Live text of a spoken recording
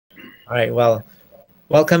All right. Well,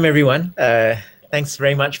 welcome everyone. Thanks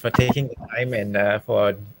very much for taking the time and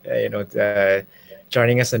for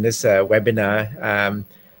joining us on this webinar.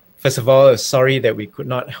 First of all, sorry that we could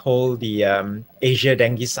not hold the Asia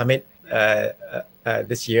Dengue Summit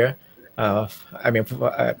this year.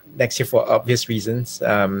 Next year for obvious reasons.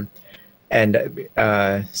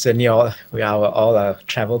 Certainly all our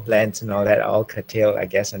travel plans and all that are all curtailed, I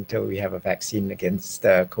guess, until we have a vaccine against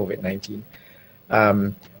COVID-19.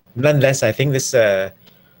 Nonetheless, I think this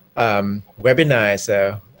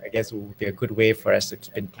webinar will be a good way for us to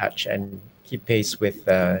keep in touch and keep pace with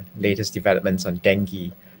latest developments on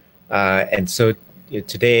dengue. And so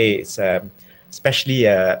today it's especially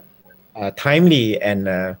timely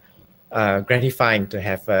and gratifying to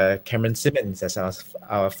have Cameron Simmons as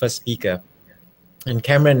our first speaker. And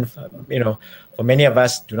Cameron, for many of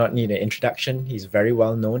us, do not need an introduction. He's very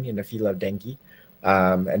well known in the field of dengue.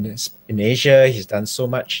 And in Asia, he's done so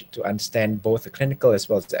much to understand both the clinical as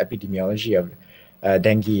well as the epidemiology of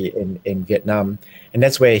dengue in Vietnam. And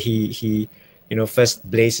that's where he first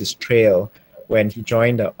blazed his trail when he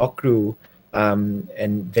joined the OCRU.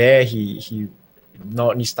 And there he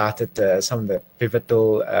not only started some of the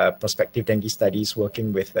pivotal prospective dengue studies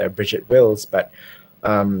working with Bridget Wills, but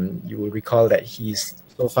you will recall that he's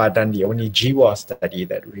so far done the only GWAS study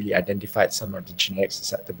that really identified some of the genetic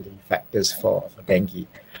susceptibility factors for dengue.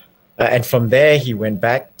 And from there, he went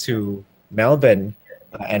back to Melbourne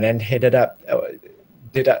and then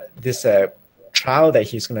did this trial that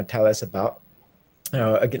he's going to tell us about.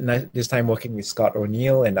 Again, this time working with Scott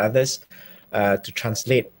O'Neill and others to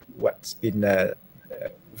translate what's been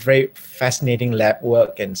very fascinating lab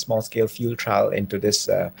work and small-scale field trial into this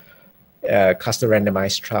cluster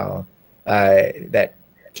randomized trial that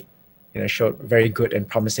showed very good and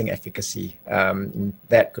promising efficacy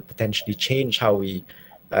that could potentially change how we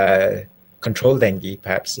control dengue,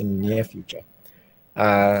 perhaps in the near future.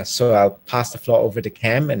 So I'll pass the floor over to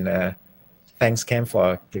Cam, and thanks, Cam,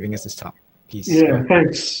 for giving us this talk. Please. Yeah,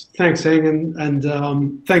 thanks, Eng, and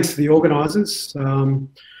thanks to the organisers.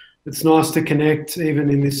 It's nice to connect even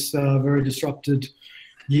in this very disrupted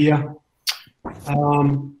year.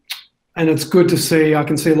 And it's good to see, I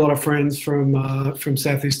can see a lot of friends from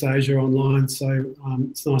Southeast Asia online, so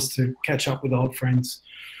it's nice to catch up with old friends.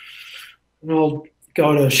 And I'll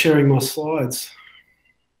go to sharing my slides.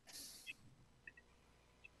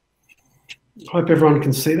 Hope everyone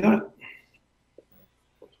can see that.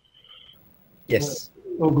 Yes.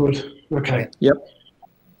 All good. Okay. Yep.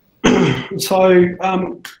 So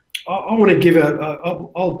I want to give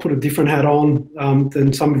I'll put a different hat on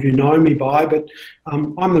than some of you know me by, but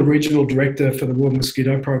I'm the regional director for the World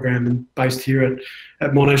Mosquito Program and based here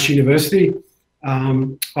at Monash University.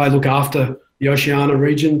 I look after the Oceania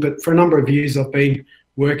region, but for a number of years I've been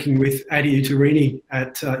working with Adi Uttarini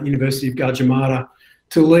at University of Gajah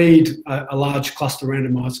to lead a large cluster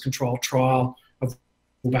randomised controlled trial of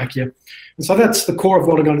Wolbachia. And so that's the core of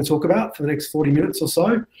what I'm going to talk about for the next 40 minutes or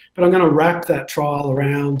so. But I'm going to wrap that trial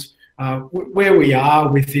around where we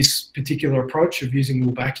are with this particular approach of using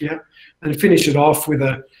Wolbachia and finish it off with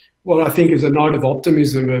what I think is a note of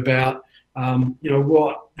optimism about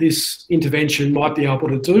what this intervention might be able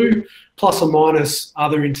to do, plus or minus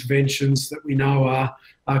other interventions that we know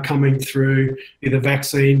are coming through either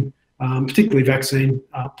vaccine, particularly vaccine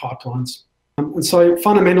pipelines. And so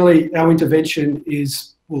fundamentally, our intervention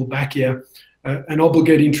is Wolbachia, an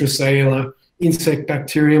obligate intracellular insect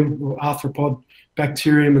bacterium or arthropod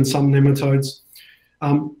bacterium and some nematodes.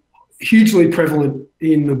 Hugely prevalent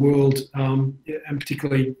in the world, and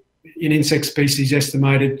particularly in insect species,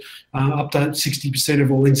 estimated up to 60%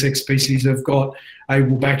 of all insect species have got a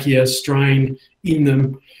Wolbachia strain in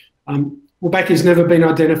them. Wolbachia has never been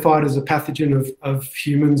identified as a pathogen of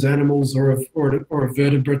humans, animals, or of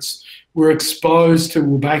vertebrates. We're exposed to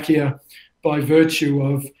Wolbachia by virtue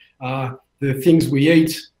of the things we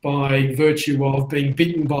eat, by virtue of being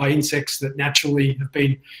bitten by insects that naturally have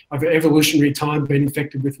been, over evolutionary time, been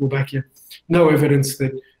infected with Wolbachia. No evidence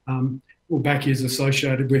that Wolbachia is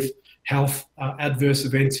associated with health adverse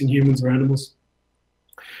events in humans or animals.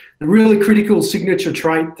 The really critical signature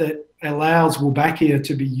trait that allows Wolbachia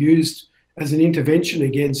to be used as an intervention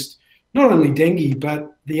against not only dengue,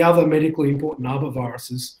 but the other medically important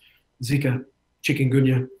arboviruses, Zika,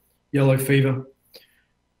 chikungunya, yellow fever,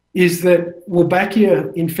 is that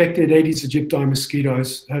Wolbachia infected Aedes aegypti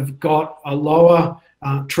mosquitoes have got a lower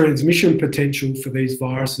transmission potential for these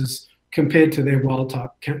viruses compared to their wild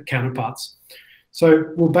type counterparts. So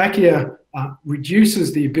Wolbachia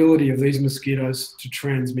reduces the ability of these mosquitoes to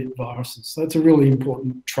transmit viruses. So that's a really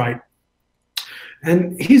important trait.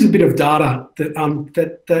 And here's a bit of data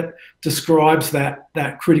that describes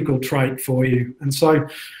that critical trait for you. And so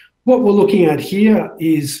what we're looking at here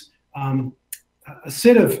is a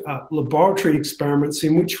set of laboratory experiments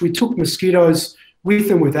in which we took mosquitoes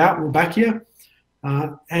with and without Wolbachia,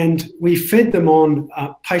 and we fed them on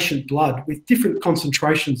patient blood with different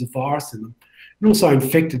concentrations of virus in them, and also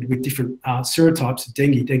infected with different serotypes of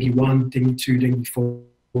dengue, dengue 1, dengue 2, dengue 4.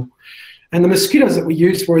 And the mosquitoes that we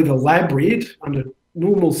used were either lab reared under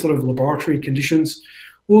normal sort of laboratory conditions,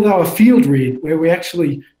 or they were field reared, where we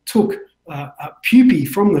actually took pupae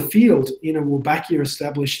from the field in a Wolbachia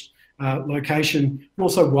established location, and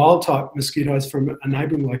also wild type mosquitoes from a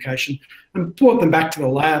neighbouring location, and brought them back to the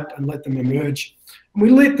lab and let them emerge. And we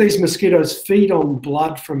let these mosquitoes feed on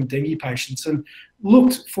blood from dengue patients and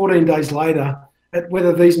looked 14 days later at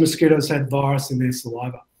whether these mosquitoes had virus in their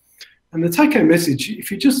saliva. And the take-home message,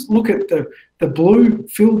 if you just look at the blue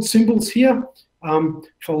filled symbols here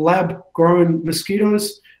for lab-grown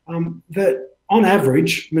mosquitoes, that on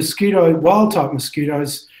average, wild-type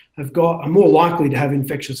mosquitoes are more likely to have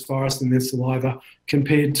infectious virus in their saliva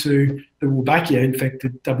compared to the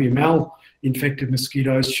Wolbachia-infected, WML-infected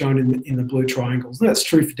mosquitoes shown in the blue triangles. And that's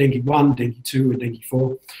true for dengue 1, dengue 2, and dengue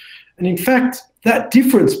 4. And in fact, that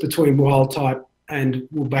difference between wild-type and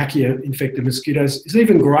Wolbachia-infected mosquitoes is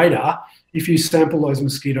even greater if you sample those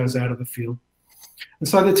mosquitoes out of the field. And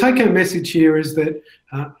so the take-home message here is that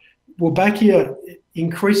Wolbachia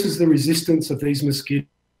increases the resistance of these mosquitoes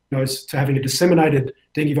to having a disseminated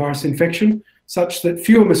dengue virus infection, such that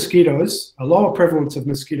fewer mosquitoes, a lower prevalence of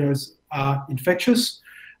mosquitoes, are infectious.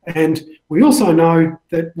 And we also know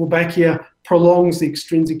that Wolbachia prolongs the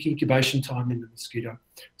extrinsic incubation time in the mosquito.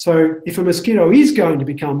 So if a mosquito is going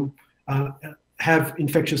to have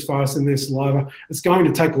infectious virus in their saliva, it's going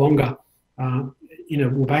to take longer in a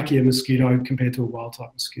Wolbachia mosquito compared to a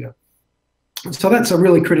wild-type mosquito. And so that's a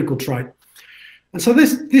really critical trait. And so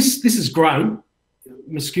this is great,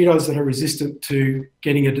 mosquitoes that are resistant to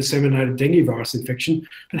getting a disseminated dengue virus infection,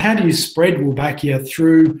 but how do you spread Wolbachia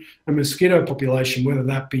through a mosquito population, whether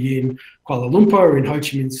that be in Kuala Lumpur or in Ho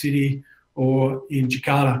Chi Minh City or in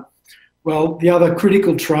Jakarta? Well, the other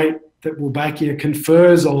critical trait that Wolbachia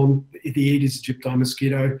confers on the Aedes aegypti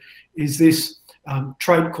mosquito is this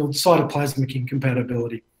trait called cytoplasmic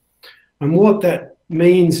incompatibility. And what that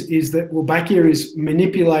means is that Wolbachia is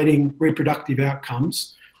manipulating reproductive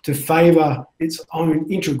outcomes to favour its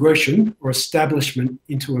own introgression or establishment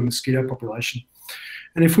into a mosquito population.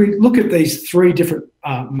 And if we look at these three different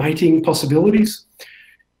mating possibilities,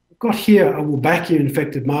 we've got here a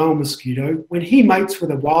Wolbachia-infected male mosquito. When he mates with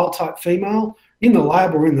a wild-type female in the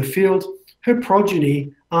lab or in the field, her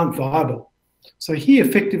progeny aren't viable. So he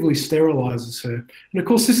effectively sterilises her. And of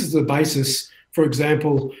course, this is the basis, for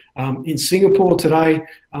example, in Singapore today,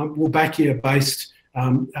 Wolbachia-based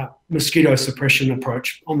mosquito suppression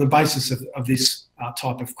approach on the basis of this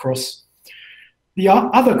type of cross. The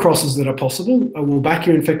other crosses that are possible, a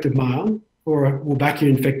Wolbachia-infected male or a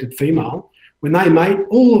Wolbachia-infected female, when they mate,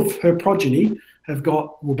 all of her progeny have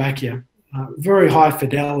got Wolbachia, very high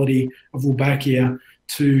fidelity of Wolbachia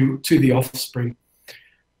to the offspring.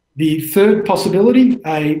 The third possibility,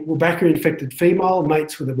 a Wolbachia-infected female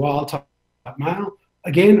mates with a wild-type male.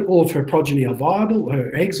 Again, all of her progeny are viable,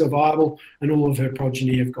 her eggs are viable, and all of her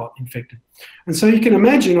progeny have got infected. And so you can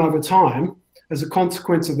imagine over time, as a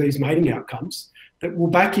consequence of these mating outcomes, that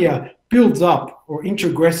Wolbachia builds up or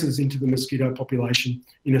introgresses into the mosquito population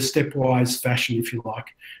in a stepwise fashion, if you like.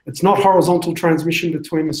 It's not horizontal transmission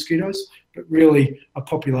between mosquitoes, but really a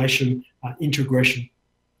population introgression.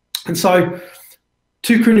 And so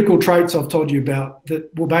two critical traits I've told you about,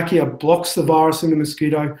 that Wolbachia blocks the virus in the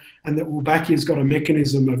mosquito and that Wolbachia's got a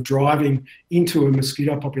mechanism of driving into a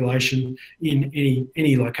mosquito population in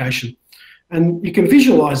any location. And you can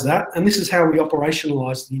visualise that, and this is how we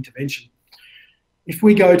operationalise the intervention. If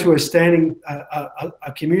we go to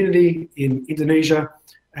a community in Indonesia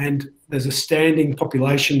and there's a standing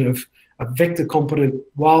population of vector-competent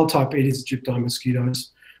wild-type Aedes aegypti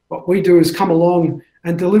mosquitoes, what we do is come along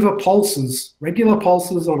and deliver pulses, regular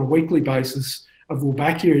pulses on a weekly basis of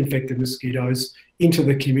Wolbachia-infected mosquitoes into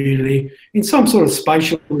the community in some sort of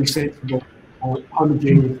spatially sensible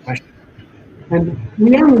homogeneous fashion. And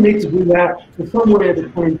we only need to do that for somewhere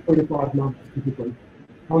between 3 to 5 months, typically,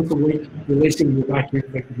 once a week, releasing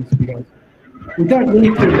Wolbachia-infected mosquitoes. We don't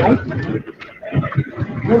need to wait.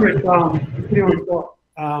 If anyone's got,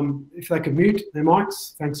 if they could mute their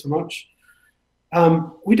mics, thanks so much.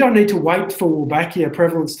 We don't need to wait for Wolbachia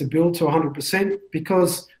prevalence to build to 100%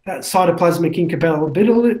 because that cytoplasmic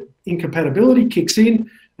incompatibility kicks in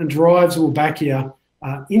and drives Wolbachia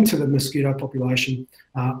into the mosquito population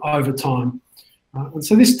over time. And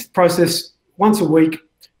so this process once a week,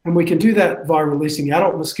 and we can do that by releasing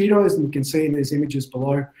adult mosquitoes, and you can see in these images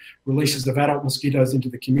below, releases of adult mosquitoes into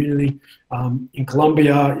the community in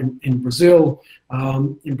Colombia, in Brazil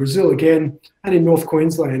again, and in North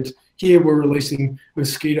Queensland. Here we're releasing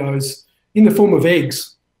mosquitoes in the form of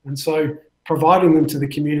eggs, and so providing them to the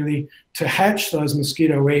community to hatch those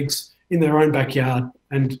mosquito eggs in their own backyard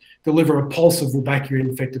and deliver a pulse of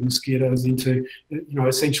Wolbachia-infected mosquitoes into,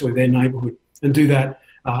 essentially their neighbourhood, and do that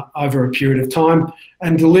over a period of time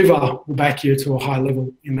and deliver Wolbachia to a high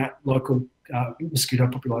level in that local mosquito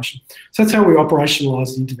population. So that's how we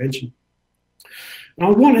operationalise the intervention. And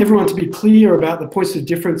I want everyone to be clear about the points of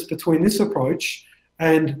difference between this approach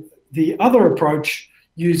and the other approach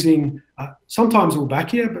using sometimes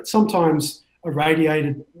Wolbachia, but sometimes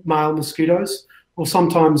irradiated male mosquitoes, or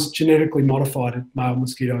sometimes genetically modified male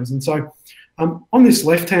mosquitoes. And so on this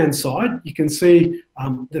left-hand side, you can see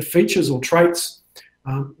the features or traits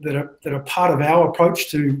that are part of our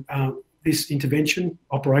approach to this intervention,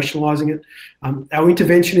 operationalising it. Our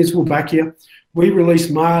intervention is Wolbachia. We release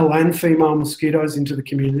male and female mosquitoes into the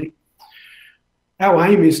community. Our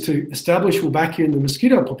aim is to establish Wolbachia in the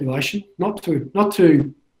mosquito population, not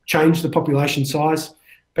to change the population size,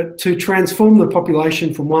 but to transform the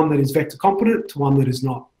population from one that is vector competent to one that is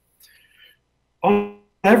not. On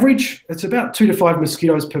average, it's about 2 to 5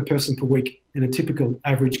 mosquitoes per person per week in a typical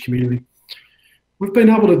average community. We've been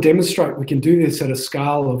able to demonstrate we can do this at a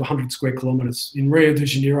scale of 100 square kilometres. In Rio de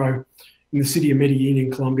Janeiro, in the city of Medellin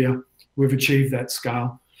in Colombia, we've achieved that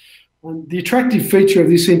scale. The attractive feature of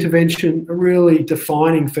this intervention, a really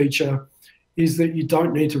defining feature, is that you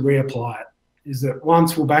don't need to reapply it. Is that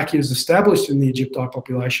once Wolbachia is established in the Egypti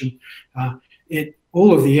population,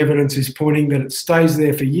 all of the evidence is pointing that it stays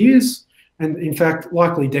there for years and, in fact,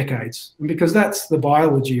 likely decades. And because that's the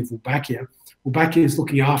biology of Wolbachia. Wolbachia is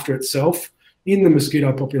looking after itself in the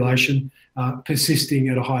mosquito population, persisting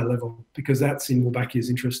at a high level, because that's in Wolbachia's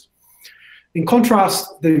interest. In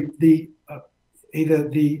contrast, either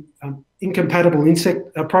the incompatible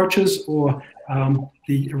insect approaches or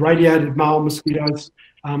the irradiated male mosquitoes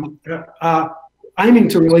are aiming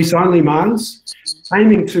to release only males,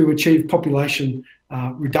 aiming to achieve population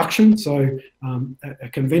reduction, so a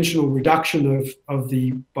conventional reduction of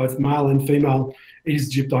the both male and female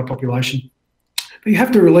Egypti population. But you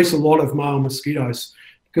have to release a lot of male mosquitoes,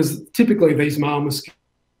 because typically these male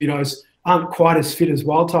mosquitoes aren't quite as fit as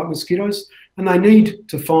wild-type mosquitoes, and they need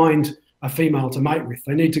to find a female to mate with.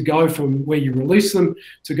 They need to go from where you release them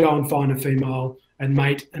to go and find a female and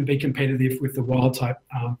mate and be competitive with the wild-type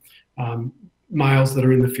males that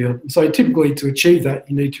are in the field. So typically, to achieve that,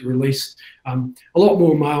 you need to release a lot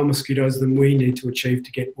more male mosquitoes than we need to achieve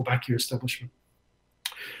to get Wolbachia establishment.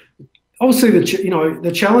 Obviously,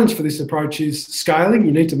 the challenge for this approach is scaling.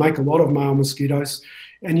 You need to make a lot of male mosquitoes,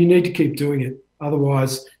 and you need to keep doing it.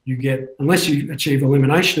 Otherwise, unless you achieve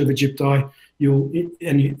elimination of Egypti,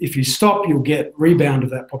 if you stop, you'll get rebound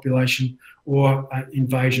of that population or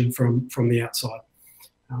invasion from the outside.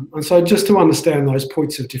 And so just to understand those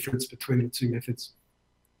points of difference between the two methods.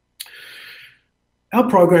 Our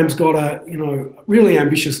program's got a really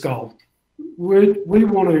ambitious goal. We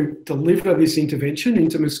want to deliver this intervention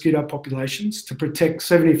into mosquito populations to protect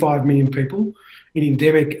 75 million people in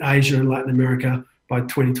endemic Asia and Latin America by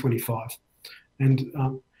 2025.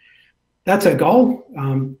 And that's our goal.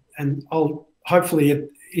 And hopefully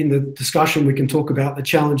in the discussion we can talk about the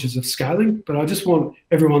challenges of scaling, but I just want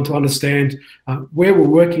everyone to understand where we're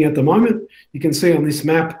working at the moment. You can see on this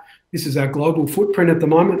map, this is our global footprint at the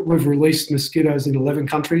moment. We've released mosquitoes in 11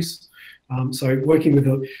 countries. So working with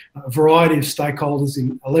a variety of stakeholders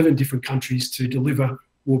in 11 different countries to deliver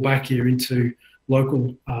Wolbachia into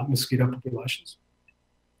local mosquito populations.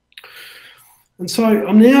 And so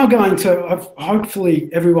I'm now going to, hopefully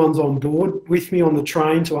everyone's on board with me on the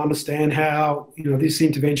train to understand how this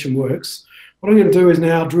intervention works. What I'm going to do is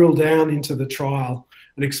now drill down into the trial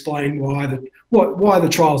and explain why the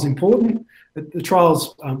trial is important. The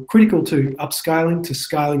trial's critical to upscaling, to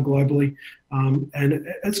scaling globally, and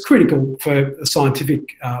it's critical for a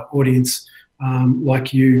scientific audience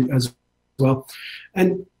like you as well.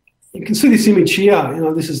 And you can see this image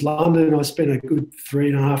here. This is London. I spent a good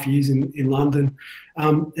 3.5 years in London.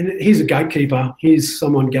 And here's a gatekeeper. Here's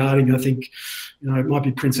someone guarding, I think, it might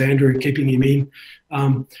be Prince Andrew keeping him in.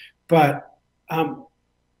 But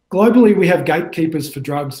globally, we have gatekeepers for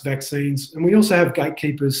drugs, vaccines, and we also have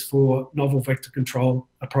gatekeepers for novel vector control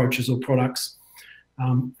approaches or products.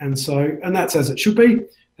 And that's as it should be.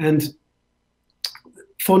 And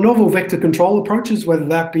for novel vector control approaches, whether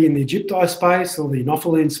that be in the Egypti space or the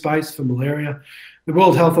Anopheline space for malaria, the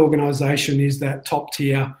World Health Organization is that top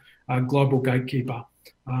tier global gatekeeper.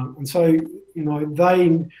 And so, you know,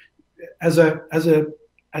 they, as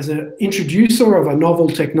an introducer of a novel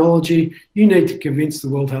technology, you need to convince the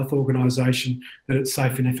World Health Organization that it's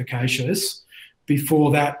safe and efficacious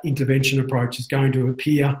before that intervention approach is going to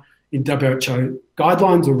appear in WHO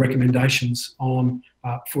guidelines or recommendations on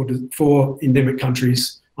for endemic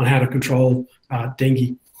countries on how to control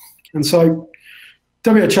dengue. And so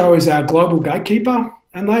WHO is our global gatekeeper,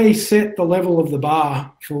 and they set the level of the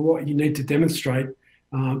bar for what you need to demonstrate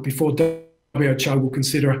before WHO will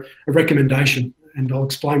consider a recommendation. And I'll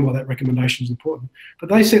explain why that recommendation is important. But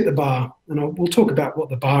they set the bar, and we'll talk about what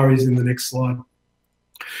the bar is in the next slide.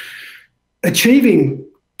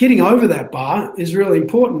 Getting over that bar is really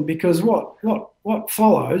important, because what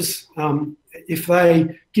follows, if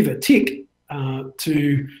they give a tick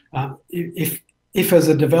if as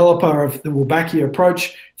a developer of the Wolbachia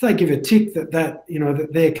approach, if they give a tick that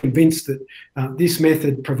they're convinced that this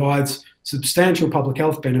method provides substantial public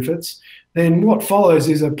health benefits, then what follows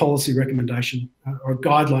is a policy recommendation or a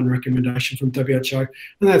guideline recommendation from WHO.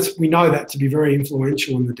 And we know that to be very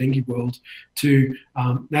influential in the dengue world to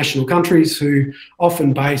national countries who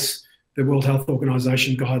often base the World Health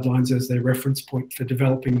Organization guidelines as their reference point for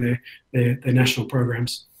developing their national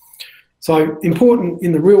programs. So important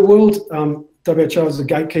in the real world, WHO is a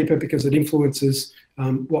gatekeeper because it influences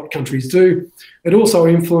what countries do. It also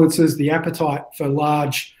influences the appetite for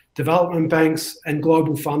large development banks and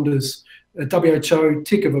global funders. A WHO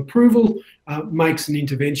tick of approval makes an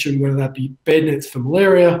intervention, whether that be bed nets for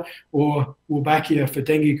malaria or Wolbachia for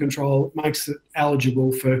dengue control, makes it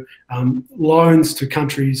eligible for loans to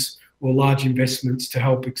countries or large investments to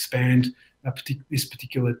help expand this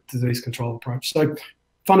particular disease control approach. So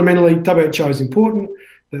fundamentally, WHO is important.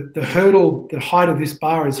 The hurdle, the height of this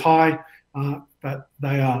bar is high, but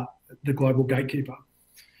they are the global gatekeeper.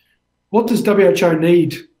 What does WHO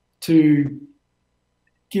need to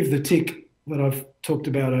give the tick that I've talked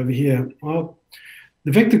about over here? Well,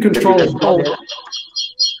 the Vector Control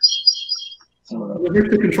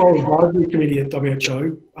Advisory Committee at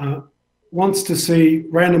WHO wants to see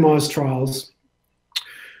randomised trials,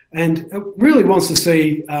 and it really wants to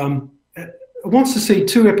see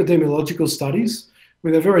two epidemiological studies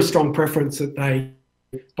with a very strong preference that they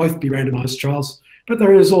both be randomised trials. But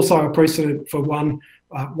there is also a precedent for one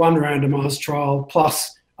randomised trial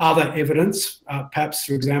plus other evidence, perhaps,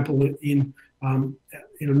 for example, in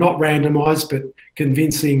not randomised but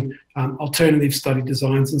convincing alternative study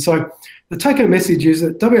designs. And so the take-home message is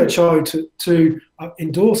that WHO to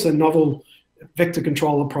endorse a novel vector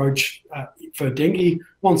control approach for dengue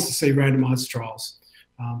wants to see randomised trials,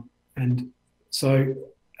 and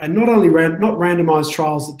not only not randomised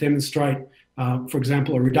trials that demonstrate, for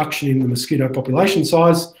example, a reduction in the mosquito population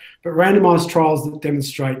size, but randomised trials that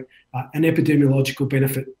demonstrate an epidemiological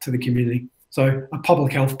benefit to the community, so a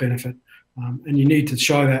public health benefit. And you need to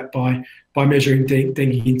show that by measuring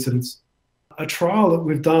dengue incidence. A trial that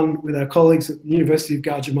we've done with our colleagues at the University of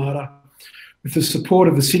Gajah Mada, with the support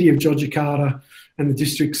of the City of Yogyakarta and the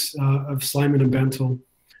districts of Sleman and Bantul.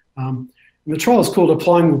 And the trial is called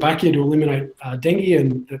Applying Wolbachia to Eliminate Dengue,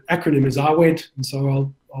 and the acronym is RWED, and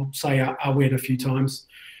so I'll say RWED a few times.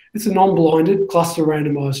 It's a non-blinded, cluster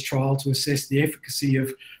randomised trial to assess the efficacy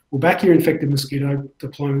of Wolbachia-infected mosquito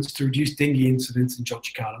deployments to reduce dengue incidence in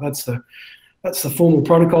Yogyakarta. That's the formal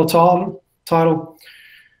protocol title.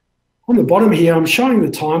 On the bottom here, I'm showing the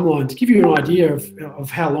timeline to give you an idea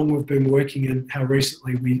of how long we've been working and how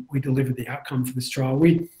recently we delivered the outcome for this trial.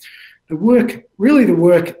 The work,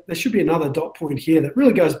 there should be another dot point here that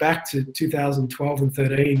really goes back to 2012 and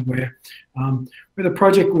 13, where the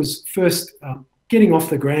project was first getting off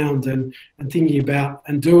the ground and thinking about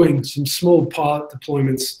and doing some small pilot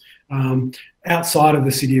deployments outside of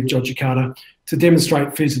the city of Yogyakarta to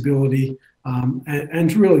demonstrate feasibility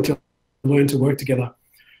and really to learn to work together.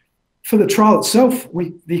 For the trial itself,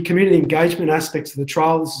 the community engagement aspects of the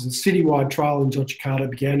trial, this is a citywide trial in Yogyakarta,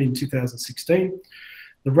 began in 2016.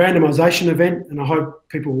 The randomisation event, and I hope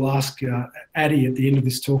people will ask Addy at the end of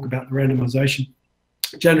this talk about the randomisation,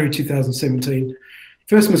 January 2017.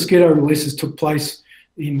 First mosquito releases took place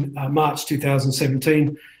in March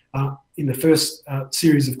 2017 in the first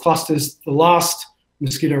series of clusters. The last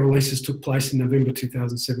mosquito releases took place in November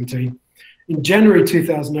 2017. In January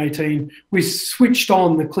 2018, we switched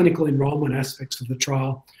on the clinical enrolment aspects of the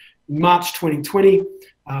trial. In March 2020,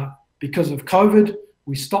 because of COVID,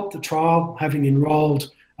 we stopped the trial, having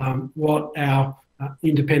enrolled what our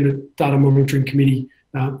independent data monitoring committee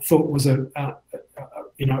thought was a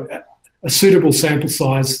suitable sample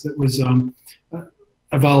size that was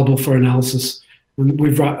available for analysis. And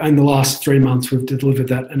in the last 3 months, we've delivered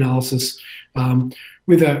that analysis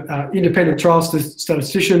with an independent trial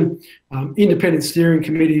statistician, independent steering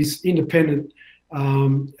committees, independent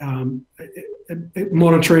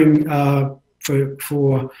monitoring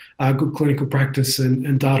for good clinical practice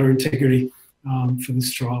and data integrity for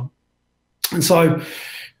this trial. And so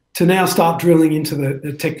to now start drilling into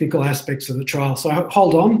the technical aspects of the trial. So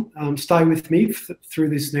hold on, stay with me through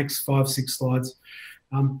this next 5-6 slides.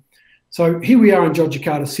 So here we are in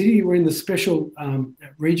Yogyakarta City. We're in the special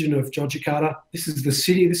region of Yogyakarta. This is the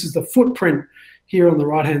city. This is the footprint here on the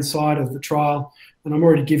right-hand side of the trial. And I'm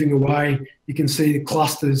already giving away, you can see the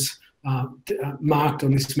clusters marked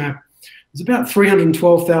on this map. There's about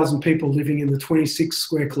 312,000 people living in the 26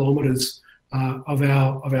 square kilometres of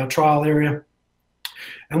our trial area.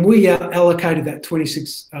 And we allocated that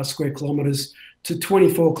 26 square kilometres to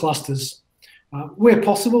 24 clusters. Where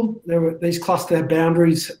possible, these cluster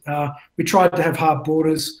boundaries. We tried to have hard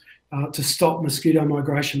borders to stop mosquito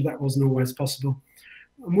migration. That wasn't always possible.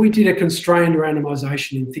 And we did a constrained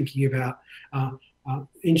randomisation in thinking about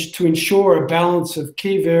to ensure a balance of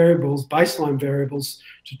key variables, baseline variables,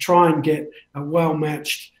 to try and get a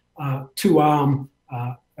well-matched two-arm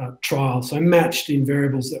trial, so matched in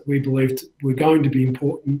variables that we believed were going to be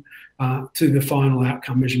important to the final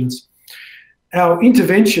outcome measurements. Our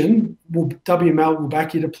intervention, WML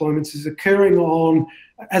Wolbachia deployments, is occurring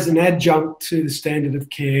as an adjunct to the standard of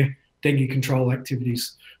care dengue control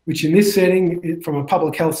activities, which in this setting, from a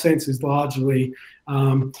public health sense, is largely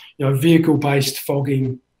vehicle-based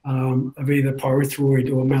fogging of either pyrethroid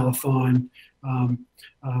or malathion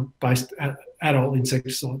based adult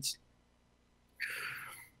insecticides.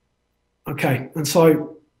 Okay, and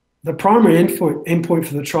so the primary endpoint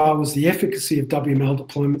for the trial was the efficacy of WML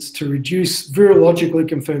deployments to reduce virologically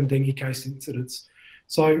confirmed dengue case incidence.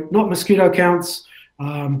 So not mosquito counts,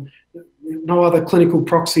 no other clinical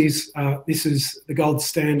proxies. This is the gold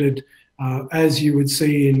standard, as you would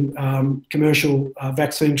see in commercial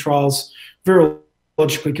vaccine trials,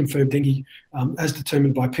 virologically confirmed dengue as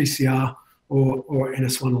determined by PCR or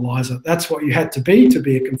NS1 ELISA. That's what you had to be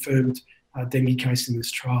a confirmed dengue case in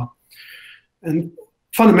this trial. And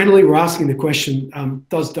fundamentally, we're asking the question,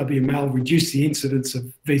 does WML reduce the incidence of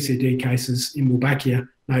VCD cases in Wolbachia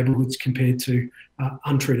neighbourhoods compared to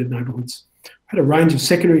untreated neighbourhoods? Had a range of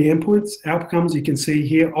secondary endpoints, outcomes you can see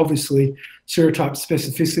here, obviously serotype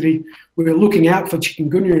specificity. We were looking out for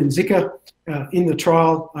chikungunya and Zika in the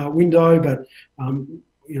trial window, but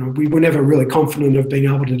we were never really confident of being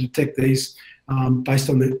able to detect these based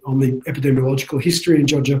on the epidemiological history in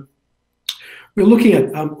Georgia. We're looking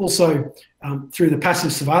at also through the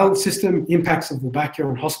passive surveillance system, impacts of Wolbachia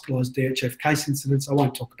on hospitalised DHF case incidents. I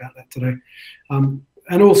won't talk about that today.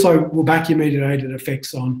 And also Wolbachia-mediated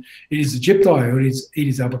effects on Aedes aegypti or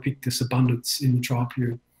Aedes albopictus abundance in the trial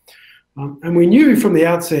period. And we knew from the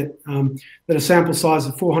outset that a sample size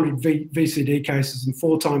of 400 VCD cases and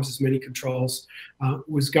 4 times as many controls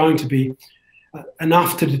was going to be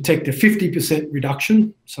enough to detect a 50%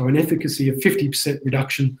 reduction, so an efficacy of 50%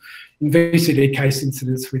 reduction in VCD case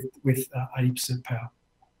incidence with 80% power.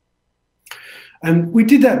 And we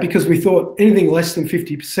did that because we thought anything less than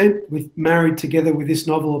 50% married together with this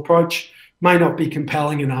novel approach may not be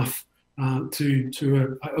compelling enough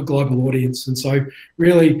to a global audience. And so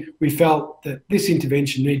really we felt that this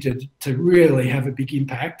intervention needed to really have a big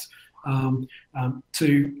impact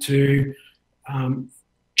to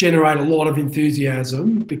generate a lot of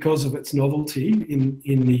enthusiasm because of its novelty in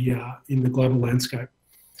the global landscape.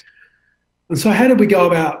 And so how did we go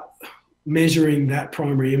about measuring that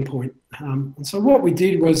primary endpoint? And so what we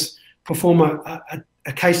did was perform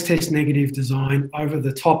a case test negative design over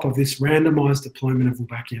the top of this randomised deployment of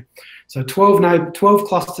Wolbachia. So 12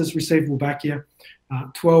 clusters received Wolbachia,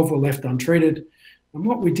 12 were left untreated. And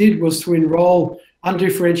what we did was to enrol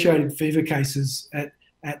undifferentiated fever cases at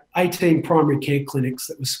 18 primary care clinics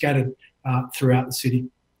that were scattered throughout the city.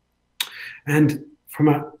 And from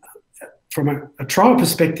a trial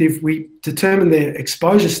perspective, we determined their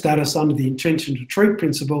exposure status under the intention to treat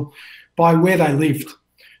principle by where they lived.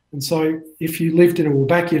 And so if you lived in a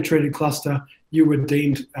Wolbachia treated cluster, you were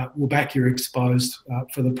deemed Wolbachia exposed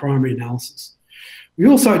for the primary analysis. We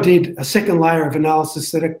also did a second layer of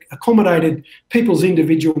analysis that accommodated people's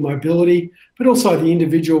individual mobility, but also the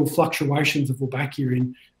individual fluctuations of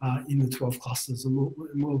Wolbachia in the 12 clusters. And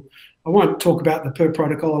I won't talk about the per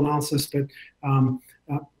protocol analysis, but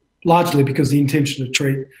largely because the intention to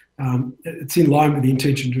treat, it's in line with the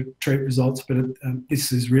intention to treat results, but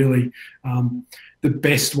this is really the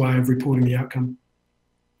best way of reporting the outcome.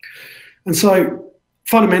 And so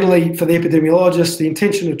Fundamentally, for the epidemiologist, the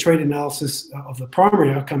intention to treat analysis of the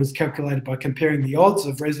primary outcome is calculated by comparing the odds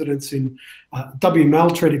of residents in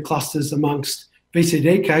WML-treated clusters amongst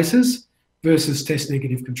VCD cases versus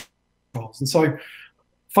test-negative controls. And so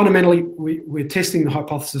fundamentally, we're testing the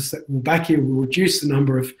hypothesis that Wolbachia will reduce the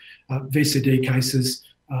number of VCD cases,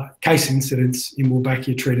 case incidents in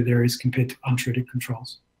Wolbachia-treated areas compared to untreated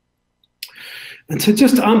controls. And to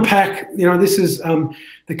just unpack, this is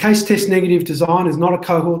the case test negative design is not a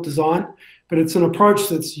cohort design, but it's an approach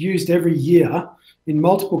that's used every year in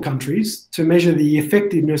multiple countries to measure the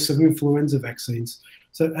effectiveness of influenza vaccines.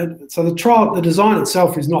 So the design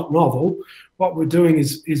itself is not novel. What we're doing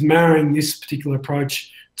is marrying this particular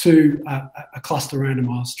approach to a cluster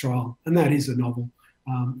randomized trial, and that is a novel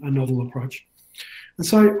approach. And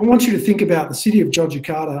so I want you to think about the city of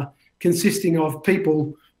Yogyakarta consisting of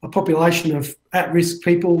people, a population of at-risk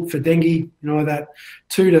people for dengue, that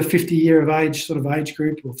 2 to 50 year of age sort of age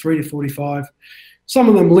group, or 3 to 45. Some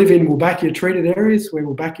of them live in Wolbachia-treated areas where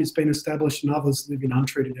Wolbachia's been established, and others live in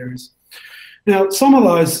untreated areas. Now, some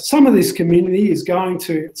of this community is going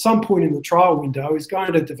to, at some point in the trial window, is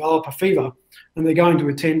going to develop a fever, and they're going to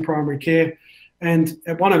attend primary care. And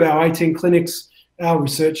at one of our 18 clinics, our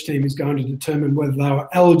research team is going to determine whether they are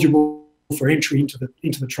eligible for entry into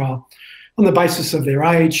the trial, on the basis of their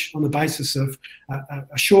age, on the basis of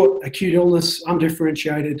a short acute illness,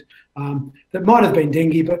 undifferentiated, that might have been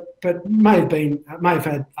dengue, but may have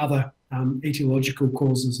had other etiological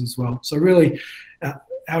causes as well. So really,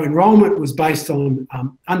 our enrolment was based on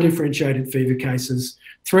undifferentiated fever cases,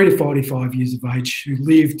 3 to 45 years of age, who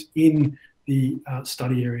lived in the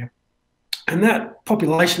study area. And that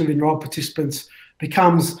population of enrolled participants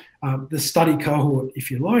becomes the study cohort, if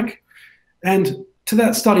you like. And to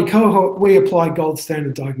that study cohort, we apply gold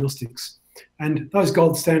standard diagnostics. And those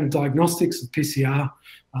gold standard diagnostics, the PCR,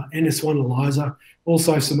 NS1 ELISA,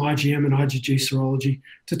 also some IgM and IgG serology,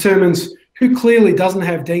 determines who clearly doesn't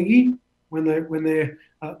have dengue when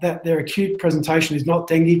that their acute presentation is not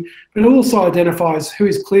dengue, but it also identifies who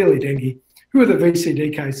is clearly dengue, who are the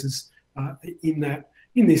VCD cases in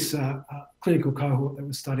this clinical cohort that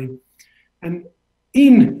we're studying. And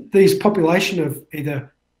in these population of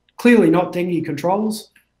either clearly not dengue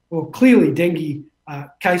controls or clearly dengue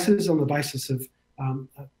cases on the basis of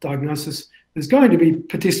diagnosis, there's going to be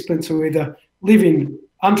participants who either live in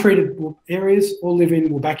untreated areas or live in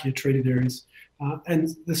Wolbachia-treated areas.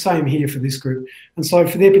 And the same here for this group. And so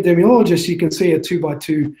for the epidemiologist, you can see a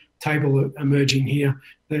 2x2 table emerging here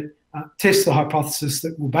that tests the hypothesis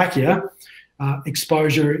that Wolbachia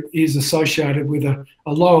exposure is associated with a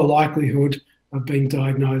lower likelihood of being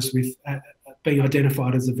diagnosed with being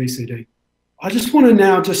identified as a VCD. I just want to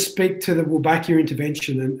now just speak to the Wolbachia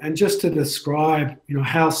intervention and just to describe,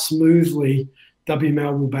 how smoothly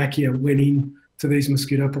WML Wolbachia went into these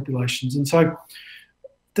mosquito populations. And so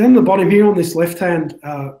down the bottom here on this left-hand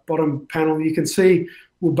bottom panel, you can see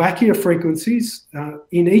Wolbachia frequencies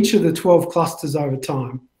in each of the 12 clusters over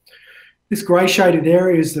time. This grey shaded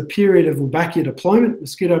area is the period of Wolbachia deployment,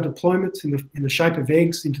 mosquito deployments in the shape of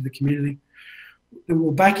eggs into the community. The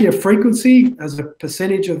Wolbachia frequency as a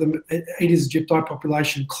percentage of the Aedes aegypti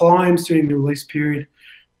population climbs during the release period.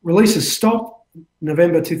 Releases stop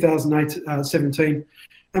November 2017,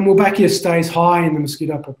 and Wolbachia stays high in the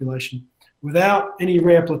mosquito population without any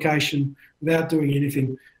reapplication, without doing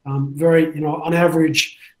anything. On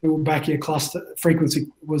average, the Wolbachia cluster frequency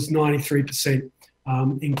was 93%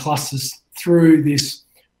 in clusters through this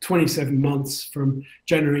 27 months from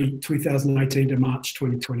January 2018 to March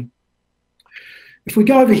 2020. If we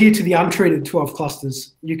go over here to the untreated 12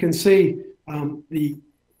 clusters, you can see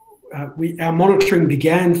our monitoring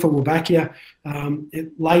began for Wolbachia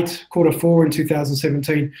late Q4 in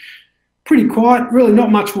 2017. Pretty quiet, really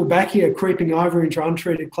not much Wolbachia creeping over into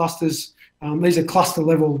untreated clusters. These are cluster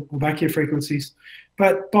level Wolbachia frequencies.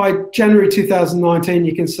 But by January 2019,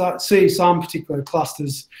 you can see some particular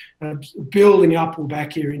clusters building up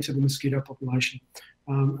Wolbachia into the mosquito population.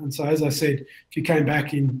 And so, as I said, if you came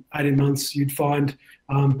back in 18 months, you'd find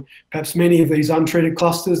perhaps many of these untreated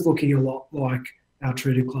clusters looking a lot like our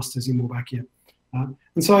treated clusters in Wolbachia.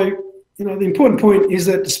 And so, the important point is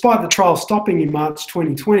that despite the trial stopping in March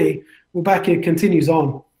 2020, Wolbachia continues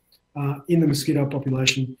on in the mosquito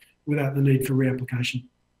population without the need for reapplication.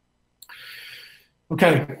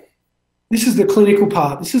 Okay, this is the clinical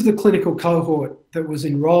part. This is the clinical cohort that was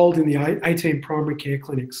enrolled in the 18 primary care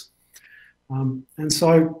clinics. And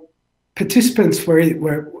so participants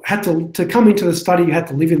had to come into the study, you had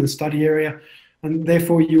to live in the study area, and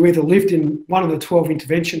therefore you either lived in one of the 12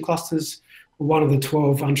 intervention clusters or one of the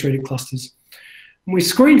 12 untreated clusters. And we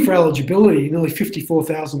screened for eligibility, nearly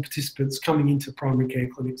 54,000 participants coming into primary care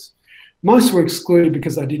clinics. Most were excluded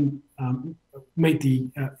because they didn't meet the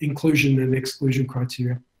inclusion and exclusion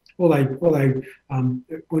criteria, or they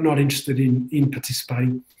were not interested in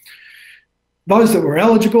participating. Those that were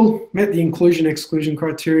eligible met the inclusion-exclusion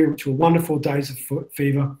criteria, which were 1 to 4 days of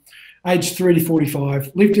fever, aged 3 to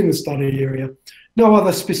 45, lived in the study area. No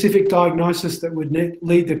other specific diagnosis that would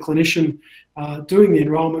lead the clinician doing the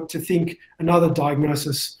enrolment to think another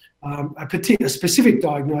diagnosis, a specific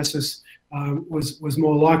diagnosis was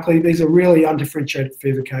more likely. These are really undifferentiated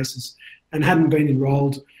fever cases and hadn't been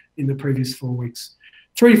enrolled in the previous 4 weeks.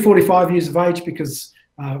 3 to 45 years of age because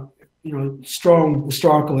strong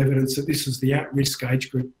historical evidence that this was the at-risk age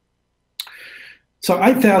group. So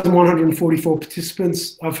 8,144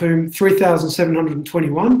 participants, of whom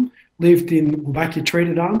 3,721 lived in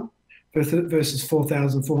Wolbachia-treated arm versus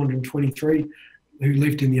 4,423 who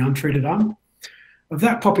lived in the untreated arm. Of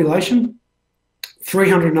that population,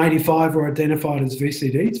 385 were identified as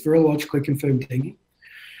VCDs, virologically confirmed dengue,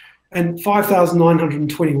 and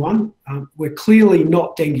 5,921 were clearly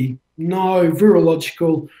not dengue. No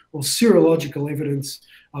virological or serological evidence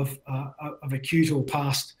of acute or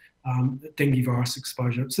past dengue virus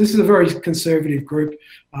exposure. So this is a very conservative group.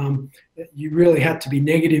 You really had to be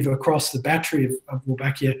negative across the battery of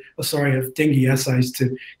dengue assays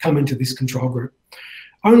to come into this control group.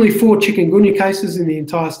 Only 4 chikungunya cases in the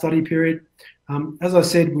entire study period. As I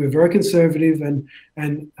said, we're very conservative,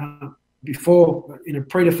 and before, in a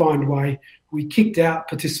predefined way, we kicked out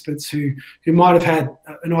participants who might have had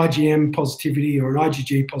an IgM positivity or an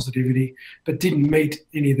IgG positivity, but didn't meet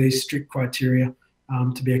any of these strict criteria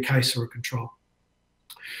to be a case or a control.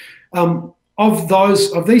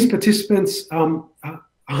 Of these participants,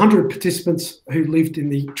 100 participants who lived in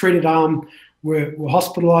the treated arm were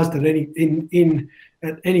hospitalised at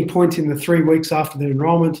any point in the 3 weeks after their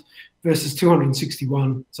enrolment, versus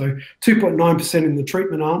 261. So 2.9% in the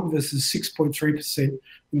treatment arm versus 6.3%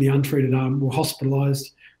 in the untreated arm were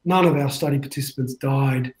hospitalised. None of our study participants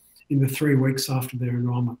died in the 3 weeks after their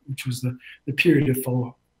enrolment, which was the period of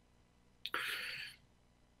follow-up.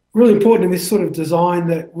 Really important in this sort of design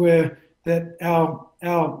that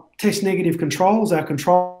our test negative controls, our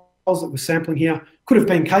controls that we're sampling here, could have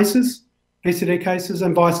been cases, VCD cases,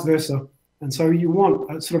 and vice versa. And so you want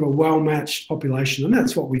a sort of a well-matched population, and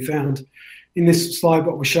that's what we found. In this slide,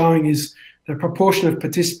 what we're showing is the proportion of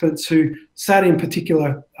participants who sat in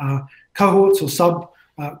particular cohorts or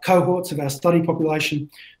sub-cohorts of our study population.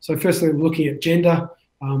 So firstly, we're looking at gender.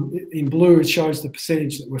 In blue, it shows the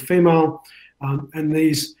percentage that were female, and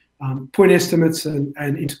these point estimates and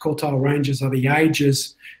interquartile ranges are the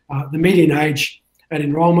ages, the median age at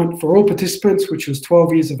enrolment for all participants, which was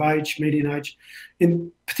 12 years of age, median age.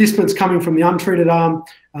 In participants coming from the untreated arm,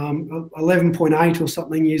 11.8 or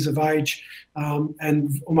something years of age,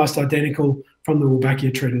 and almost identical from the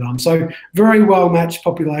Wolbachia treated arm. So very well matched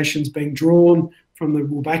populations being drawn from the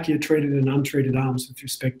Wolbachia treated and untreated arms with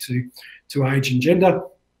respect to age and gender.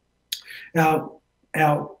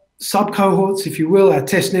 Our sub-cohorts, if you will, our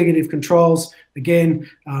test negative controls, again,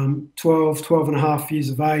 12 and a half years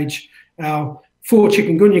of age. Our 4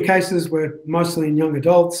 chikungunya cases were mostly in young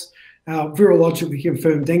adults. Our virologically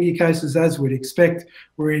confirmed dengue cases, as we'd expect,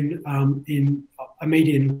 were in a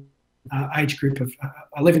median age group of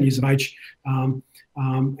 11 years of age,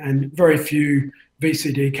 and very few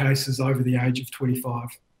VCD cases over the age of 25.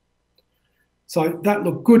 So that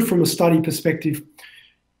looked good from a study perspective.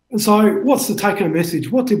 And so what's the take-home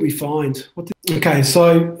message? What did we find? Okay,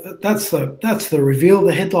 so that's the reveal.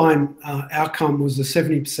 The headline outcome was a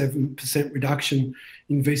 77% reduction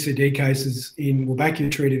in VCD cases in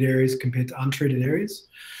Wolbachia-treated areas compared to untreated areas.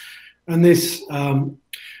 And this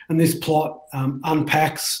plot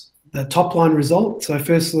unpacks the top-line result. So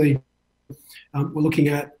firstly, we're looking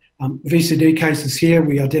at VCD cases here.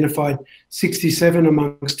 We identified 67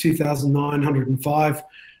 amongst 2,905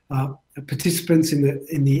 participants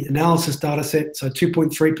in the analysis data set, so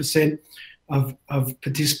 2.3% of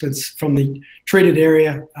participants from the treated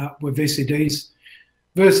area were VCDs,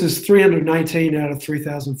 versus 318 out of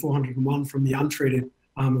 3,401 from the untreated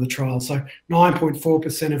arm of the trial. So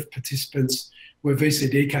 9.4% of participants were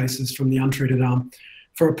VCD cases from the untreated arm,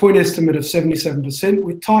 for a point estimate of 77%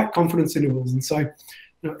 with tight confidence intervals. And so,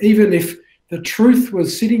 even if the truth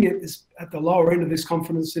was sitting at the lower end of this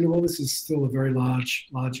confidence interval, this is still a very large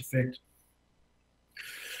effect.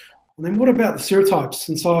 And then what about the serotypes?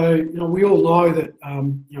 And so, we all know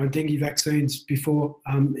that dengue vaccines before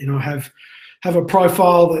have a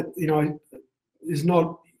profile that is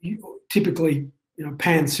not typically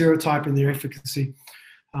pan serotype in their efficacy.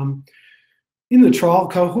 In the trial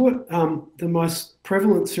cohort, the most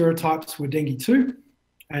prevalent serotypes were dengue 2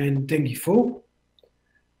 and dengue 4.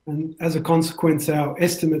 And as a consequence, our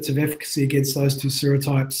estimates of efficacy against those two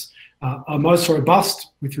serotypes are most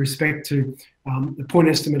robust with respect to the point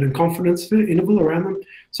estimate and confidence interval around them.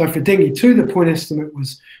 So for dengue 2, the point estimate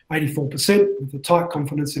was 84% with a tight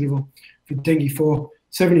confidence interval. For dengue 4,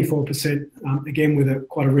 74%, again with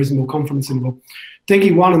quite a reasonable confidence interval.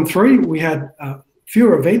 Dengue 1 and 3, we had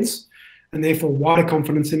fewer events and therefore wider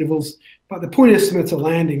confidence intervals, but the point estimates are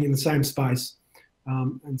landing in the same space.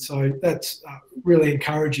 And so that's really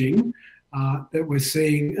encouraging that we're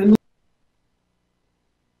seeing. And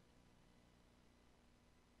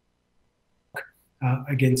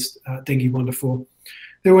against dengue 1 to 4.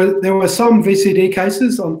 There were some VCD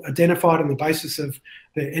cases identified on the basis of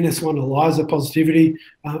the NS1 ELISA positivity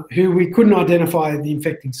who we couldn't identify the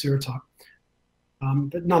infecting serotype.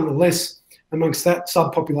 But nonetheless, amongst that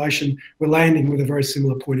subpopulation, we're landing with a very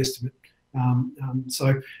similar point estimate.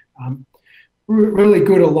 Really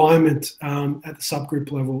good alignment at the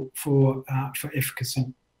subgroup level for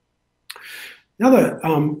efficacy. The other,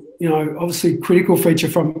 obviously critical feature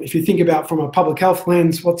if you think about from a public health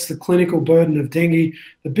lens, what's the clinical burden of dengue?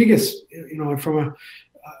 The biggest, from a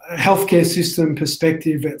healthcare system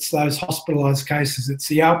perspective, it's those hospitalised cases. It's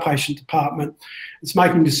the outpatient department. It's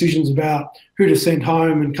making decisions about who to send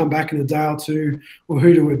home and come back in a day or two, or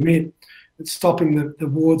who to admit. It's stopping the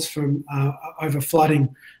wards from over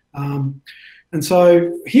flooding. And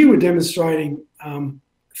so here we're demonstrating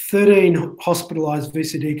 13 hospitalised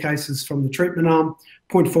VCD cases from the treatment arm,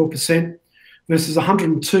 0.4%, versus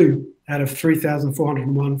 102 out of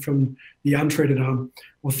 3,401 from the untreated arm,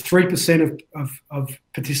 or 3% of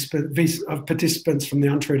participants from the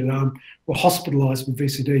untreated arm were hospitalised with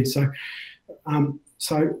VCD.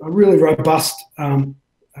 So a really robust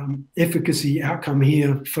efficacy outcome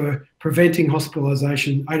here for preventing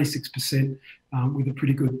hospitalisation, 86%, with a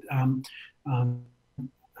pretty good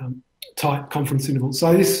tight confidence interval.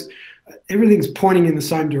 So everything's pointing in the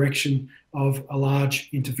same direction of a large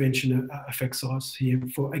intervention effect size here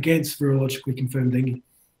against virologically confirmed dengue.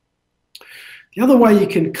 The other way you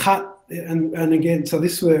can cut, and again, so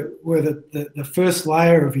this were the first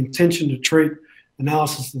layer of intention to treat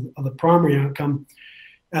analysis of the primary outcome.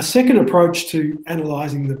 Our second approach to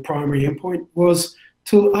analysing the primary endpoint was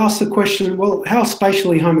to ask the question, well, how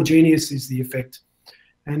spatially homogeneous is the effect?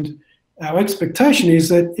 And our expectation is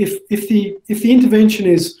that if the intervention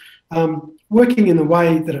is working in the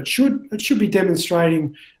way that it should be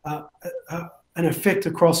demonstrating an effect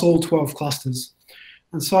across all 12 clusters.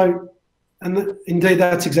 And indeed,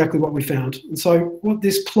 that's exactly what we found. And so what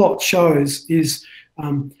this plot shows is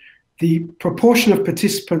the proportion of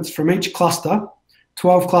participants from each cluster,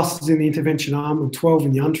 12 clusters in the intervention arm and 12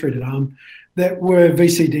 in the untreated arm, that were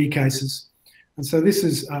VCD cases. And so this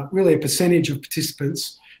is really a percentage of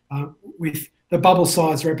participants with the bubble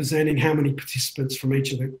size representing how many participants from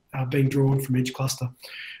each of the being drawn from each cluster.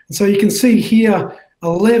 And so you can see here,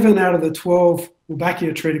 11 out of the 12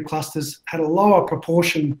 Wolbachia-treated clusters had a lower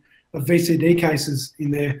proportion of VCD cases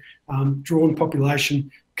in their drawn population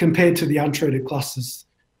compared to the untreated clusters.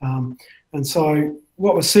 And so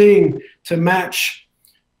what we're seeing to match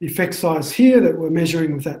the effect size here that we're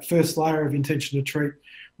measuring with that first layer of intention to treat,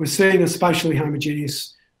 we're seeing a spatially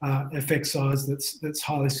homogeneous effect size that's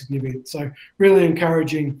highly significant. So really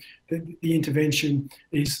encouraging that the intervention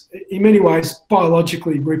is in many ways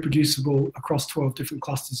biologically reproducible across 12 different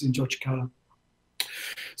clusters in Jakarta.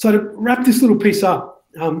 So to wrap this little piece up,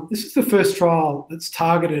 this is the first trial that's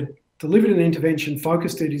delivered an intervention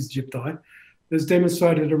focused at Aegypti that's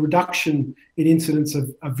demonstrated a reduction in incidence of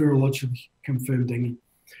virologically confirmed dengue.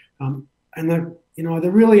 And they're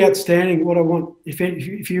really outstanding. What I want,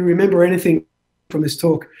 if you remember anything from this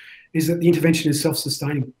talk, is that the intervention is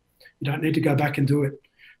self-sustaining. You don't need to go back and do it.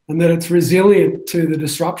 And that it's resilient to the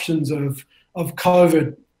disruptions of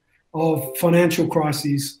COVID, of financial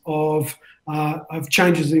crises, of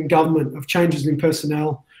changes in government, of changes in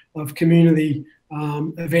personnel, of community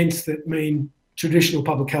events that mean traditional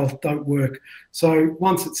public health don't work. So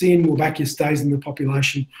once it's in, Wolbachia stays in the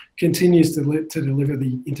population, continues to deliver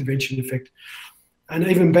the intervention effect. And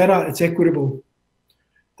even better, it's equitable.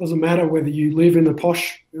 Doesn't matter whether you live in the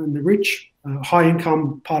posh and the rich,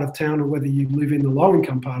 high-income part of town, or whether you live in the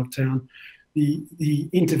low-income part of town, the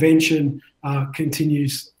intervention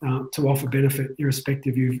continues to offer benefit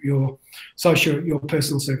irrespective of your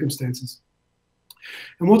personal circumstances.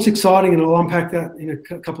 And what's exciting, and I'll unpack that in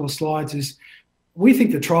a couple of slides, is we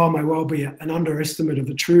think the trial may well be an underestimate of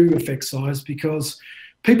the true effect size, because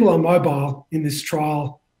people are mobile in this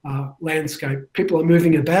trial landscape. People are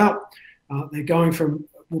moving about. They're going from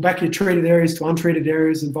Wolbachia treated areas to untreated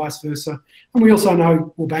areas and vice versa. And we also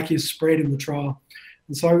know Wolbachia spread in the trial.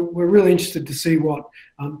 And so we're really interested to see what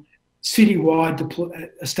citywide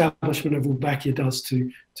establishment of Wolbachia does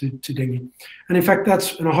to dengue. And in fact,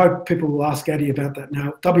 and I hope people will ask Addy about that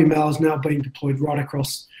now. WML is now being deployed right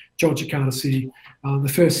across Jakarta City, the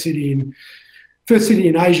first city in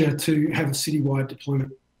Asia to have a citywide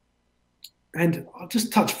deployment. And I'll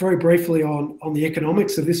just touch very briefly on the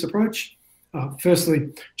economics of this approach. Firstly,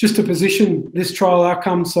 just to position this trial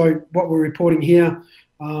outcome. So what we're reporting here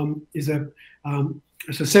is a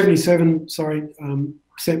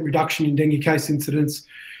 77% reduction in dengue case incidence.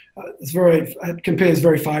 It compares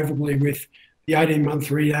very favourably with the 18-month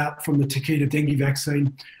readout from the Takeda dengue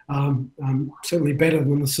vaccine. Certainly better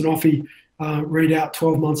than the Sanofi readout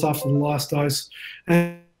 12 months after the last dose.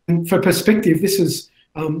 And for perspective, this is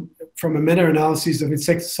from a meta-analysis of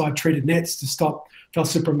insecticide-treated nets to stop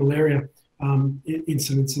falciparum malaria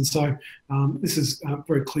incidents. And so this is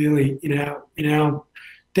very clearly in our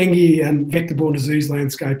dengue and vector-borne disease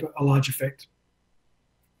landscape a large effect.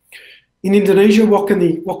 In Indonesia, what can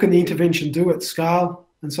the intervention do at scale?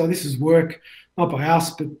 And so this is work not by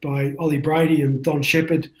us, but by Ollie Brady and Don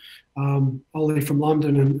Shepherd, Ollie from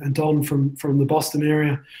London and Don from the Boston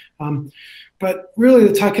area. But really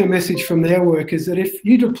the take-home message from their work is that if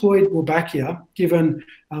you deployed Wolbachia, given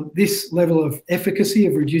this level of efficacy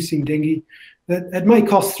of reducing dengue, that it may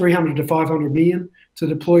cost 300 to 500 million to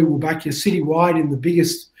deploy Wolbachia citywide in the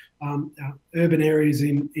biggest urban areas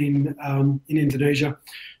in Indonesia.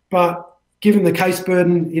 But given the case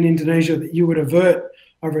burden in Indonesia, that you would avert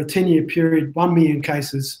over a 10-year period 1 million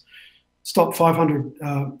cases, stop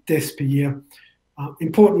 500 deaths per year.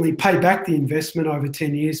 Importantly, pay back the investment over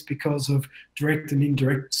 10 years because of direct and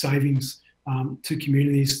indirect savings to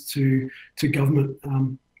communities, to government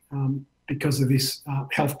because of this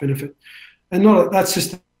health benefit. And that's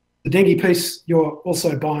just the dengue piece. You're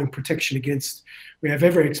also buying protection against, we have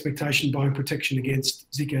every expectation buying protection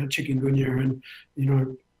against Zika, chikungunya, and,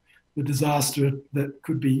 the disaster that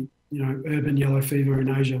could be, urban yellow fever in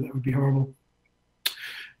Asia. That would be horrible.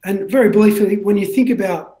 And very briefly, when you think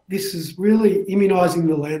about this, is really immunising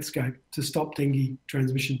the landscape to stop dengue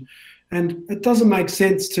transmission. And it doesn't make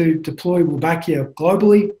sense to deploy Wolbachia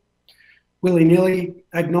globally, willy-nilly,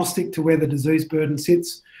 agnostic to where the disease burden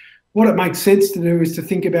sits. What it makes sense to do is to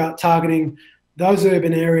think about targeting those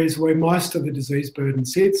urban areas where most of the disease burden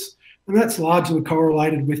sits. And that's largely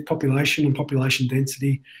correlated with population and population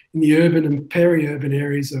density in the urban and peri-urban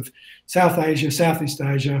areas of South Asia, Southeast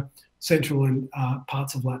Asia, Central and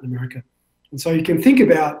parts of Latin America. And so you can think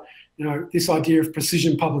about, this idea of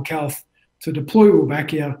precision public health to deploy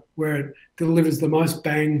Wolbachia where it delivers the most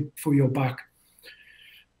bang for your buck.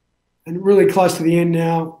 And really close to the end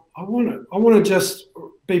now, I want to just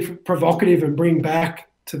be provocative and bring back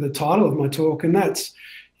to the title of my talk, and that's,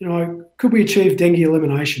 could we achieve dengue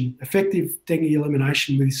elimination, effective dengue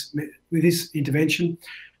elimination with this intervention,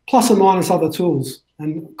 plus or minus other tools?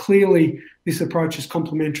 And clearly this approach is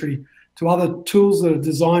complementary to other tools that are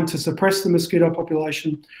designed to suppress the mosquito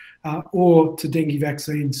population or to dengue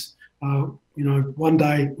vaccines. One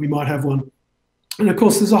day we might have one. And of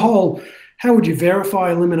course there's a whole, how would you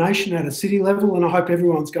verify elimination at a city level? And I hope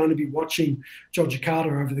everyone's going to be watching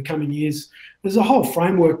Jakarta over the coming years. There's a whole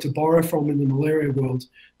framework to borrow from in the malaria world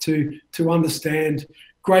to understand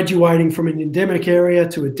graduating from an endemic area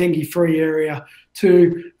to a dengue-free area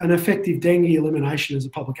to an effective dengue elimination as a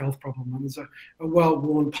public health problem. And there's a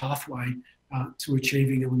well-worn pathway to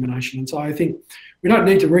achieving elimination. And so I think we don't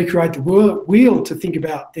need to recreate the wheel to think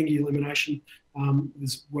about dengue elimination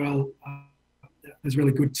as well. There's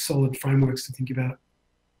really good, solid frameworks to think about it.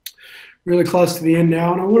 Really close to the end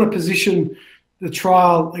now, and I want to position the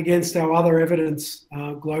trial against our other evidence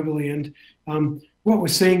globally. And what we're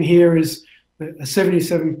seeing here is a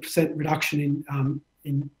 77% reduction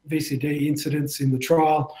in VCD incidence in the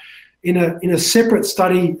trial. In a separate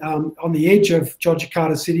study on the edge of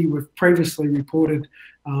Jakarta City, we've previously reported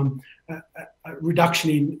a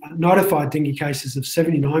reduction in notified dengue cases of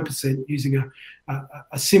 79% using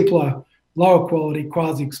a simpler, lower quality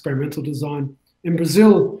quasi-experimental design. In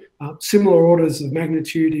Brazil, similar orders of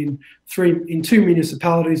magnitude in two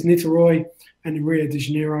municipalities, Niterói and in Rio de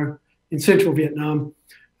Janeiro, in central Vietnam,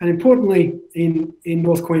 and importantly in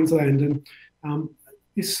North Queensland. And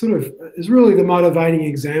this sort of is really the motivating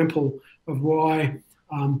example of why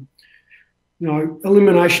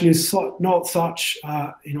elimination is not such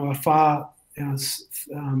a far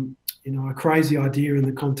a crazy idea in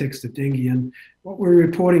the context of dengue. And what we're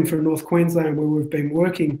reporting from North Queensland, where we've been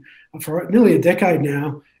working for nearly a decade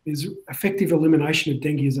now, is effective elimination of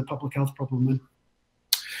dengue as a public health problem.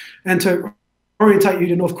 And to orientate you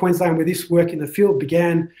to North Queensland, where this work in the field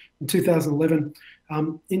began in 2011.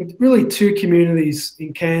 In really two communities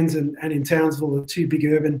in Cairns and in Townsville, the two big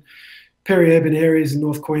peri-urban areas in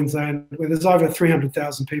North Queensland, where there's over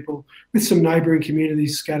 300,000 people, with some neighbouring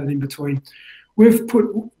communities scattered in between. We've put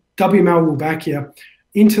WML Wolbachia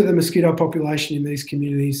into the mosquito population in these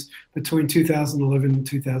communities between 2011 and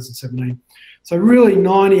 2017. So really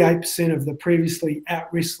 98% of the previously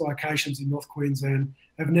at-risk locations in North Queensland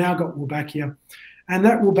have now got Wolbachia. And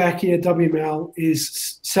that Wolbachia WML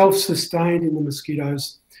is self-sustained in the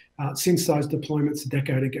mosquitoes since those deployments a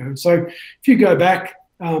decade ago. So if you go back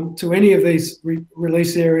to any of these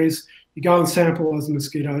release areas, you go and sample those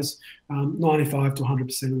mosquitoes, 95 to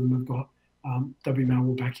 100% of them have got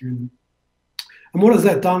WML Wolbachia in them. And what has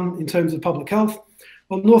that done in terms of public health?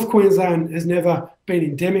 Well, North Queensland has never been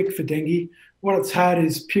endemic for dengue. What it's had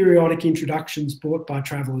is periodic introductions brought by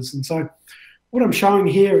travellers. And so what I'm showing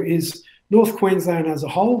here is North Queensland as a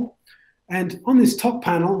whole. And on this top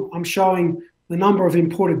panel, I'm showing the number of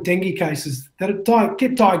imported dengue cases that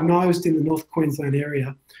get diagnosed in the North Queensland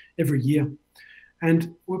area every year.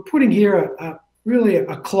 And we're putting here really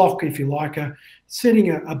a clock, if you like,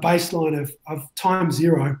 setting a baseline of time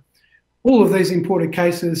zero. All of these imported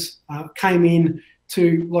cases came in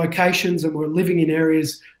to locations and were living in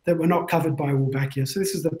areas that were not covered by Wolbachia. So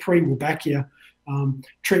this is the pre-Wolbachia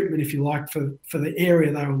treatment, if you like, for the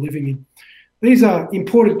area they were living in. These are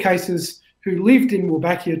imported cases who lived in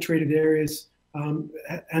Wolbachia-treated areas and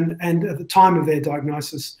at the time of their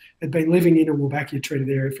diagnosis had been living in a Wolbachia-treated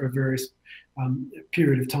area for a various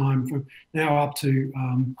period of time, from now up to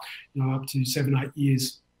 7-8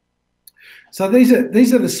 years. So these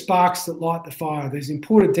are the sparks that light the fire. These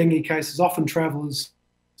imported dengue cases, often travellers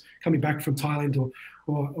coming back from Thailand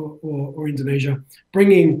or Indonesia, who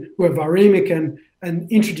are viremic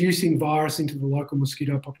and introducing virus into the local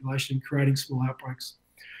mosquito population and creating small outbreaks.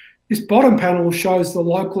 This bottom panel shows the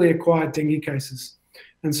locally acquired dengue cases.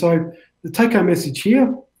 And so the take-home message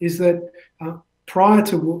here is that prior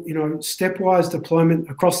to stepwise deployment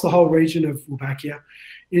across the whole region of Wolbachia,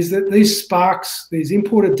 is that these sparks, these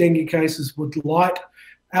imported dengue cases, would light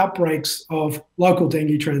outbreaks of local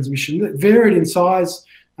dengue transmission that varied in size,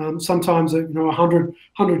 sometimes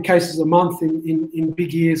 100 cases a month in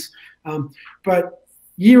big years. But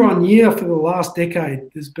year on year for the last decade,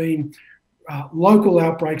 there's been local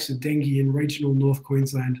outbreaks of dengue in regional North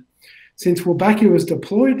Queensland. Since Wolbachia was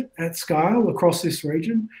deployed at scale across this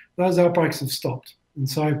region, those outbreaks have stopped. And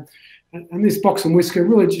so, and this box and whisker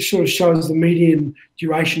really just sort of shows the median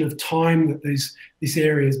duration of time that this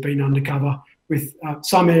area has been undercover, with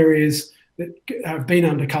some areas that have been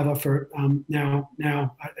undercover for now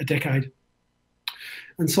a decade.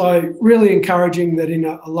 And so really encouraging that in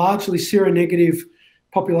a largely seronegative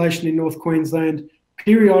population in North Queensland,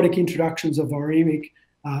 periodic introductions of viremic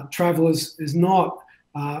travellers is not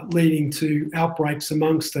leading to outbreaks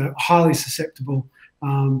amongst a highly susceptible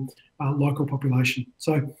local population.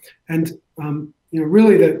 So, and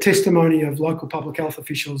really the testimony of local public health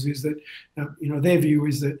officials is that, their view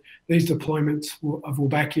is that these deployments of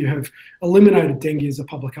Wolbachia have eliminated dengue as a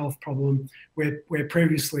public health problem, where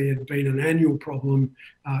previously it had been an annual problem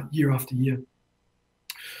year after year.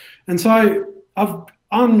 And so I've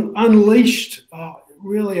unleashed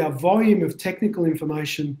really a volume of technical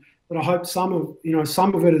information that I hope some of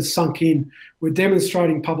it has sunk in. We're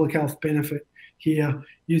demonstrating public health benefit here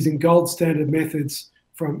using gold standard methods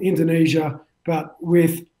from Indonesia, but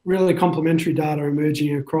with really complementary data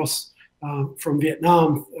emerging across from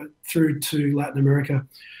Vietnam through to Latin America.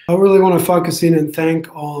 I really want to focus in and thank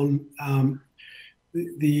on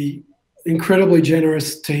the incredibly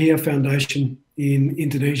generous Tahir Foundation in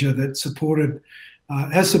Indonesia that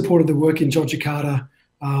has supported the work in Yogyakarta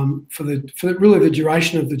for really the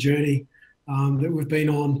duration of the journey that we've been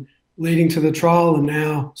on, leading to the trial and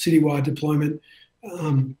now citywide deployment,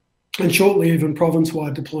 and shortly even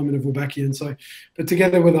province-wide deployment of Wolbachia. And so, but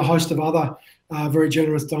together with a host of other very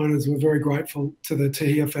generous donors, we're very grateful to the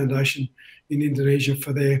Tahir Foundation in Indonesia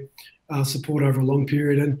for their support over a long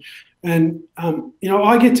period. And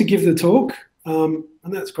I get to give the talk, and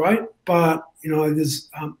that's great, but there's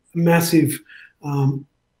massive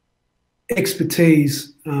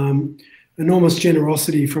expertise, enormous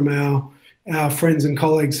generosity from our friends and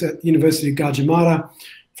colleagues at the University of Gadjah Mada,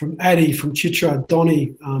 from Adi, from Chitra,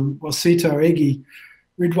 Donny, Wasito, Egi,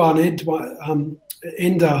 Ridwan,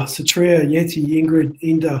 Enda, Satria, Yeti, Ingrid,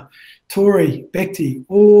 Inda, Tori, Bekti,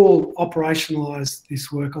 all operationalised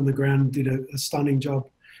this work on the ground and did a stunning job.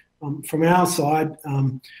 From our side,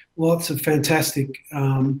 lots of fantastic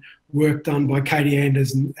work done by Katie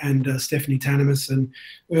Anders and Stephanie Tanamis, and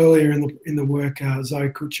earlier in the work Zoe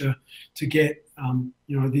Kutcher, to get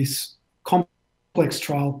this complex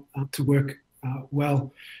trial to work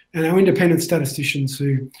well. And our independent statisticians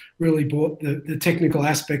who really brought the technical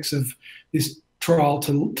aspects of this trial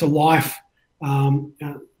to life.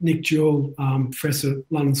 Nick Jewell, Professor at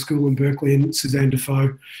London School in Berkeley, and Suzanne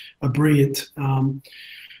Defoe, a brilliant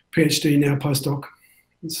PhD, now postdoc.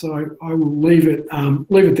 And so I will leave it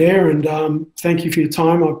there, and thank you for your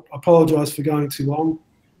time. I apologise for going too long,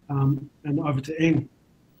 and over to Eng.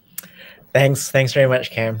 Thanks very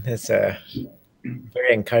much, Cam. It's a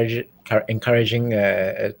very encouraging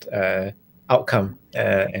outcome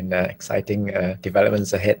and exciting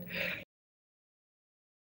developments ahead.